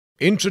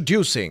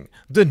Introducing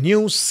the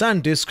new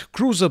SanDisk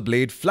Cruzer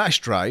Blade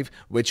flash drive,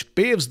 which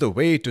paves the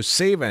way to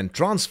save and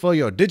transfer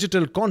your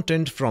digital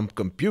content from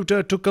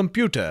computer to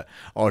computer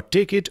or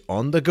take it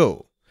on the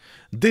go.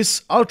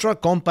 This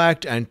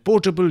ultra-compact and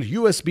portable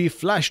USB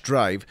flash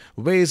drive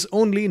weighs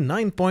only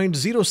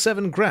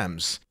 9.07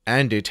 grams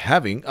and it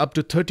having up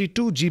to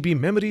 32 GB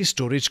memory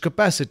storage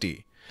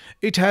capacity.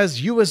 It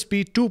has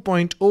USB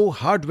 2.0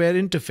 hardware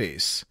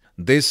interface.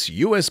 This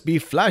USB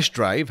flash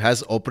drive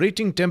has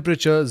operating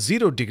temperature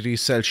 0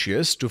 degrees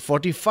Celsius to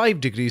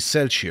 45 degrees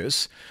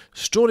Celsius,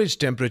 storage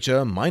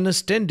temperature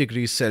 -10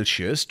 degrees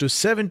Celsius to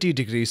 70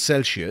 degrees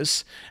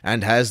Celsius,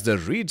 and has the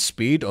read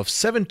speed of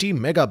 70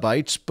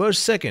 megabytes per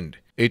second.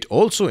 It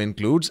also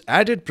includes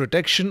added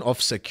protection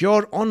of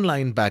secure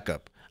online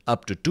backup,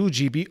 up to 2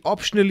 GB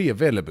optionally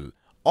available,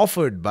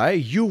 offered by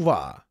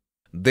UVA.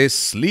 This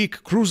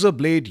sleek Cruzer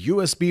Blade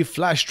USB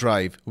flash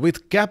drive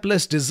with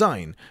capless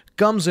design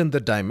comes in the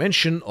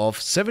dimension of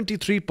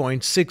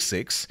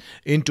 73.66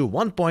 into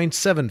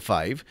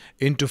 1.75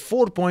 into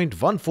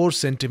 4.14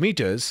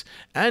 centimeters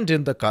and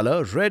in the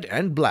color red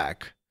and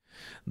black.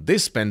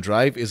 This pen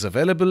drive is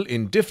available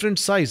in different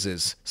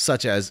sizes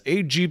such as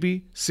 8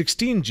 GB,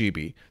 16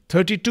 GB,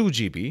 32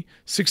 GB,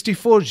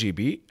 64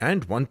 GB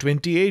and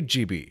 128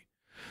 GB.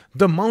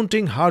 The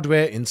mounting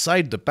hardware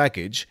inside the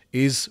package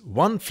is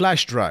one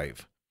flash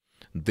drive.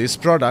 This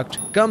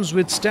product comes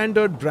with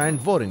standard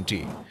brand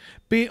warranty.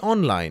 Pay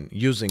online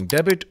using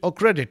debit or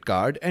credit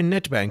card and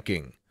net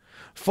banking.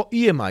 For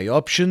EMI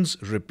options,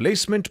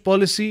 replacement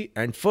policy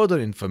and further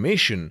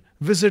information,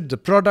 visit the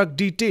product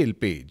detail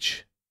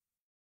page.